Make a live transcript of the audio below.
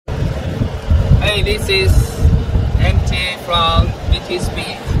Hey, this is MT from Vintage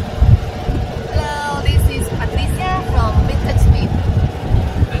Speed. Hello, this is Patricia from Vintage Speed.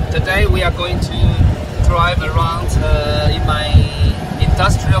 And today we are going to drive around in my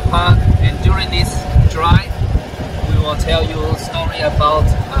industrial park, and during this drive we will tell you a story about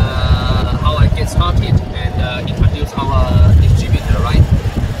how I get started and introduce our distributor, right?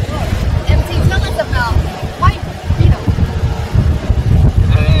 MT, tell us about why Beetle?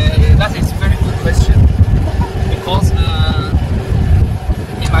 That is a very good question. Because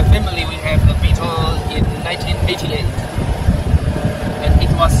in my family we have a Beetle in 1988, and it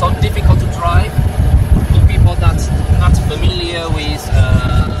was so difficult to drive for people that's not familiar with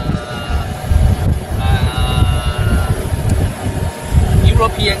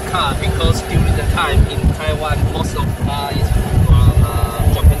European car, because during the time in Taiwan most of car is from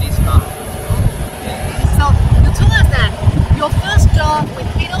Japanese car. So you told us that your first job with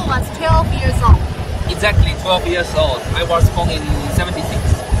Beetle was 12 years old. Exactly 12 years old. I was born in 76.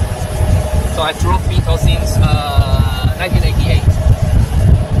 So I drove Beetle since 1988.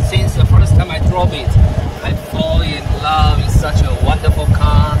 Since the first time I drove it, I fall in love with such a wonderful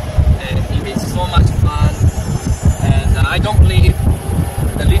car, and it is so much fun. And I don't believe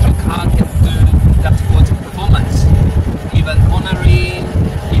the little car can do that good performance, even cornering,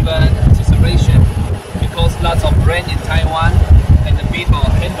 even acceleration, because lots of rain in Taiwan, and the Beetle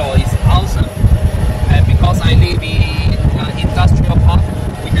handle is awesome. And because I live in industrial park,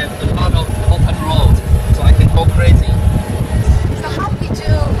 we have a lot of open road, so I can go crazy. So how did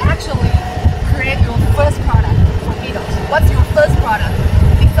you actually create your first product for Beetles? What's your first product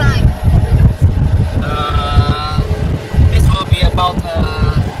design for Beetles? This will be about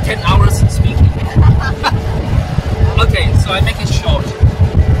 10 hours speaking. Okay, so I make it short.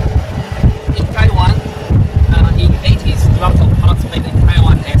 In Taiwan, in 80s, lots of parts made in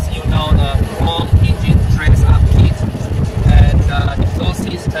Taiwan, as you know, the chrome engine dress-up kit and exhaust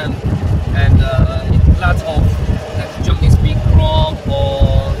system, and lots of Japanese big chrome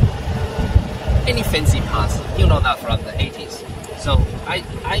or any fancy parts. You know that from the 80s. So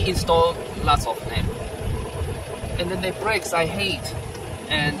I install lots of them. And then the brakes I hate,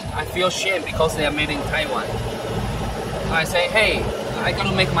 and I feel shame because they are made in Taiwan. I say, hey, I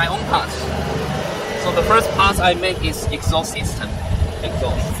gotta make my own parts. So the first part I make is exhaust system.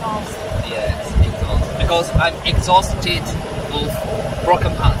 Exhaust. Yes, exhaust. Because I'm exhausted of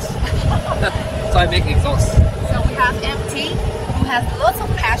broken parts. So I make exhaust. So we have MT, who has lots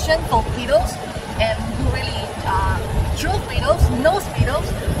of passion for Beetles, and who really drove Beetles, knows Beetles,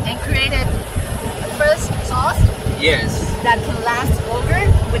 and created the first exhaust Yes. that can last longer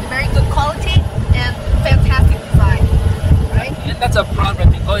with very good quality and fantastic design, right? And that's a problem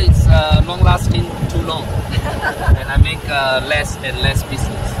because it's long lasting too long. And I make less and less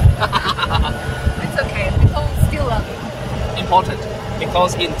business. It's okay, people still love it. Important,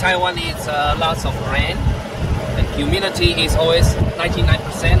 because in Taiwan it's lots of rain, and humidity is always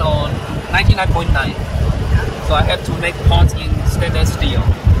 99% or 99.9. So I have to make parts in stainless steel.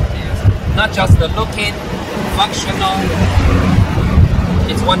 Yes. Not just the looking, functional,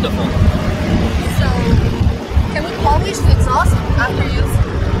 it's wonderful. So, can we polish the exhaust after use?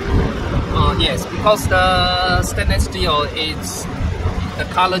 Yes, because the stainless steel, it's the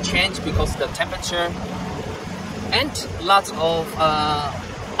color change because the temperature, and lots of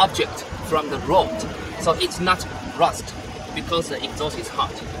object from the road, so it's not rust because the exhaust is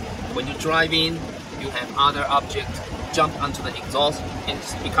hot. When you drive in, you have other object jump onto the exhaust and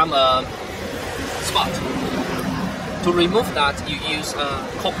it's become a spot. To remove that, you use a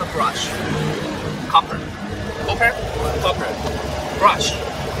copper brush. Copper brush.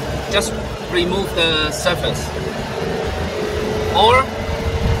 Just remove the surface. Or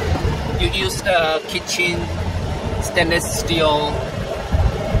you use the kitchen stainless steel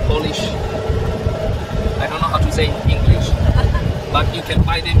polish. I don't know how to say in English, but you can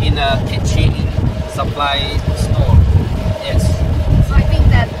buy them in a kitchen supply store.